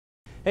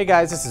Hey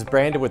guys, this is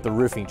Brandon with the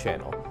Roofing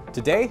Channel.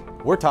 Today,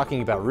 we're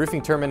talking about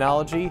roofing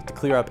terminology to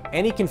clear up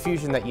any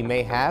confusion that you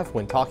may have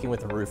when talking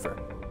with a roofer.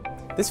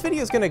 This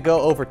video is going to go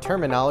over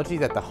terminology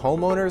that the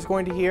homeowner is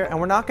going to hear, and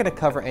we're not going to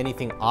cover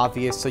anything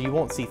obvious, so you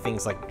won't see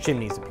things like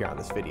chimneys appear on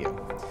this video.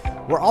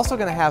 We're also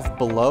going to have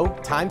below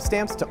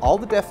timestamps to all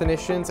the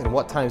definitions and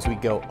what times we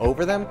go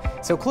over them,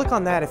 so click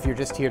on that if you're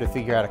just here to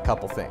figure out a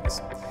couple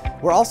things.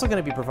 We're also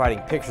going to be providing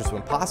pictures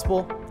when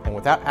possible, and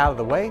with that out of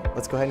the way,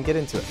 let's go ahead and get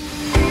into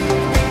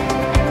it.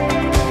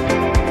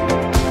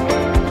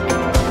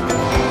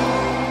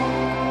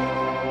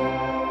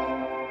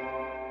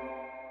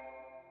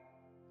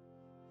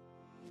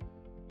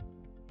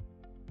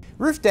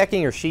 Roof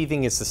decking or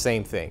sheathing is the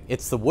same thing.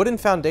 It's the wooden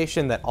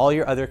foundation that all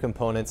your other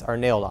components are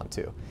nailed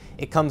onto.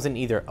 It comes in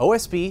either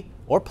OSB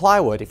or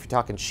plywood if you're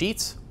talking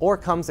sheets, or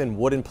it comes in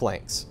wooden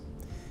planks.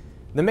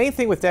 The main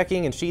thing with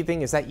decking and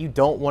sheathing is that you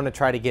don't want to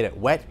try to get it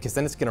wet, because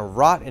then it's going to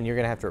rot and you're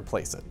going to have to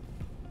replace it.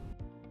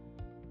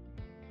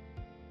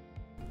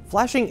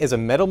 Flashing is a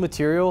metal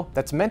material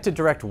that's meant to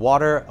direct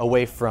water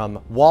away from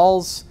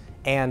walls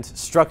and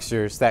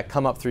structures that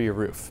come up through your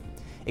roof.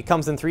 It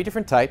comes in 3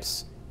 different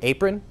types: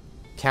 apron,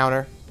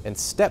 counter, and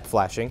step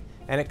flashing,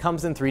 and it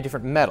comes in 3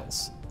 different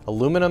metals: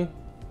 aluminum,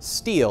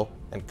 steel,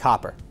 and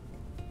copper.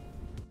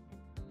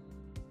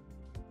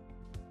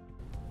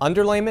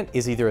 Underlayment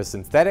is either a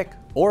synthetic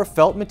or a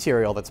felt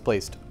material that's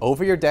placed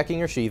over your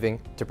decking or sheathing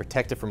to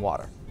protect it from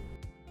water.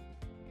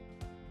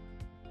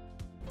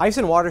 Ice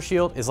and water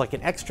shield is like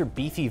an extra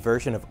beefy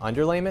version of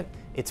underlayment.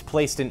 It's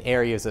placed in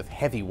areas of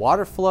heavy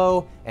water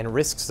flow and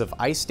risks of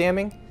ice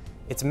damming.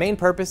 Its main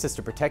purpose is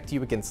to protect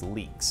you against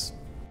leaks.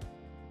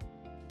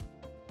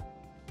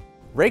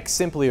 Rakes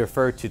simply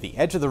refer to the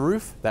edge of the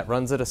roof that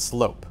runs at a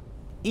slope.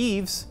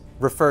 Eaves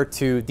refer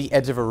to the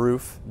edge of a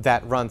roof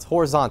that runs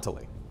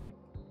horizontally.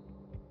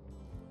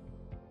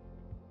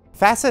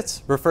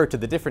 Facets refer to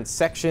the different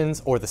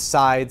sections or the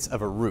sides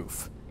of a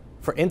roof.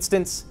 For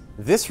instance,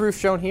 this roof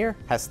shown here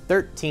has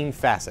 13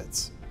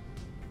 facets.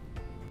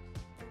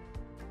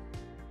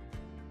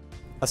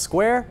 A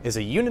square is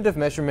a unit of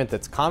measurement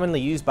that's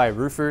commonly used by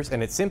roofers,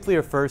 and it simply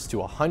refers to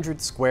a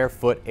 100 square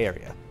foot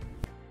area.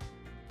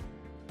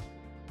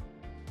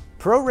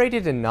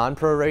 Prorated and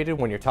non-prorated,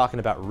 when you're talking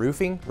about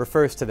roofing,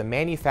 refers to the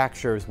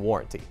manufacturer's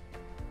warranty.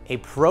 A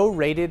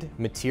prorated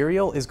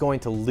material is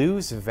going to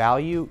lose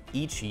value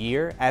each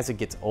year as it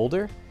gets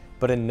older,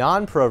 but a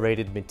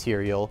non-prorated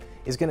material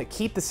is going to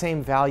keep the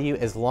same value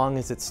as long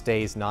as it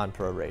stays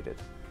non-prorated.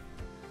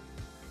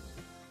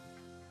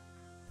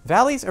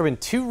 Valleys are when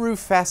 2 roof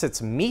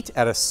facets meet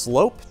at a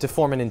slope to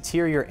form an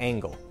interior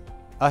angle.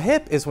 A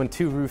hip is when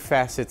 2 roof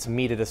facets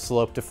meet at a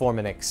slope to form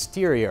an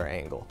exterior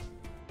angle.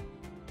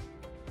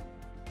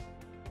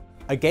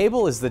 A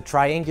gable is the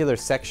triangular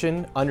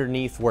section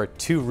underneath where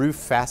 2 roof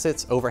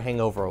facets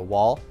overhang over a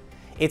wall.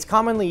 It's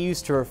commonly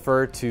used to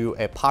refer to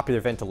a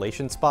popular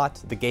ventilation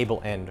spot, the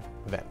gable end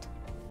vent.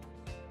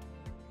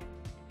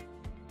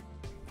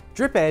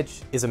 Drip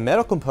edge is a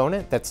metal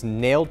component that's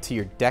nailed to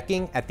your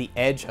decking at the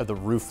edge of the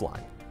roof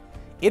line.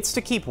 It's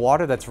to keep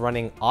water that's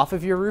running off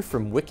of your roof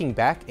from wicking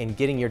back and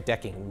getting your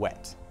decking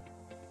wet.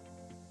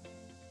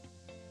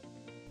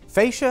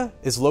 Fascia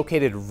is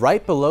located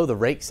right below the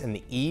rakes and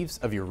the eaves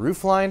of your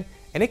roof line,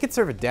 and it can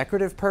serve a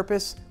decorative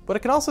purpose, but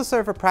it can also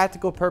serve a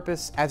practical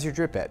purpose as your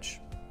drip edge.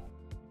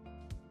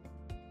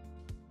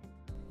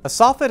 A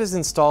soffit is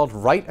installed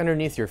right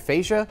underneath your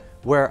fascia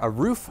where a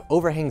roof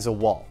overhangs a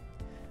wall.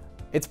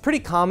 It's pretty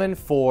common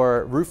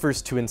for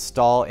roofers to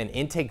install an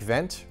intake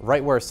vent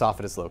right where a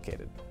soffit is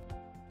located.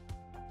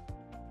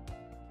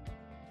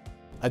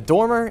 A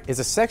dormer is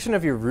a section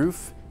of your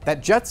roof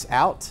that juts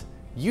out,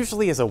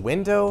 usually as a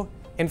window,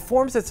 and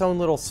forms its own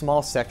little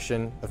small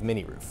section of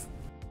mini roof.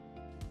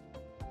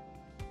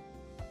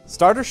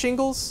 Starter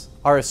shingles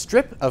are a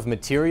strip of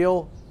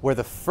material where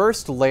the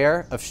first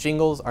layer of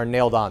shingles are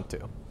nailed onto.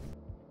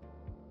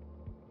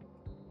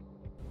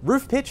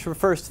 Roof pitch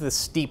refers to the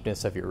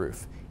steepness of your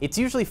roof. It's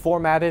usually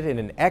formatted in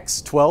an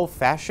X12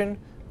 fashion,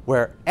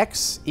 where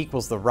X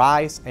equals the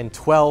rise and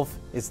 12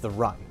 is the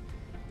run.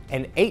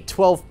 An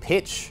 812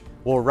 pitch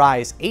will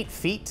rise 8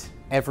 feet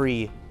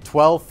every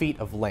 12 feet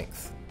of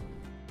length.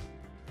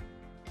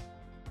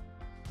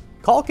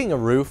 Caulking a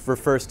roof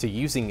refers to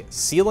using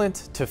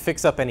sealant to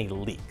fix up any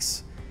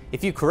leaks.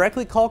 If you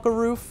correctly caulk a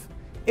roof,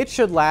 it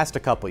should last a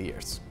couple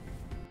years.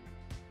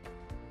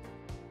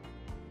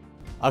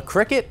 A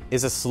cricket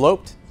is a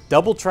sloped,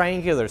 double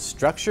triangular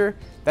structure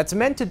that's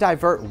meant to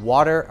divert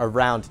water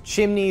around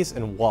chimneys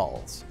and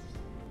walls.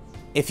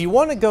 If you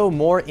want to go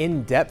more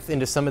in depth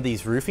into some of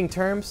these roofing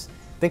terms,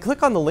 then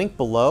click on the link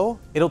below.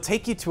 It'll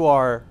take you to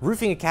our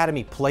Roofing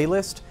Academy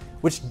playlist,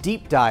 which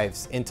deep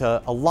dives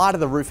into a lot of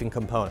the roofing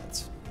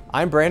components.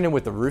 I'm Brandon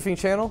with the Roofing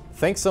Channel.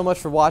 Thanks so much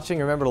for watching.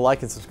 Remember to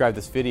like and subscribe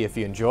this video if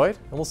you enjoyed,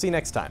 and we'll see you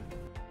next time.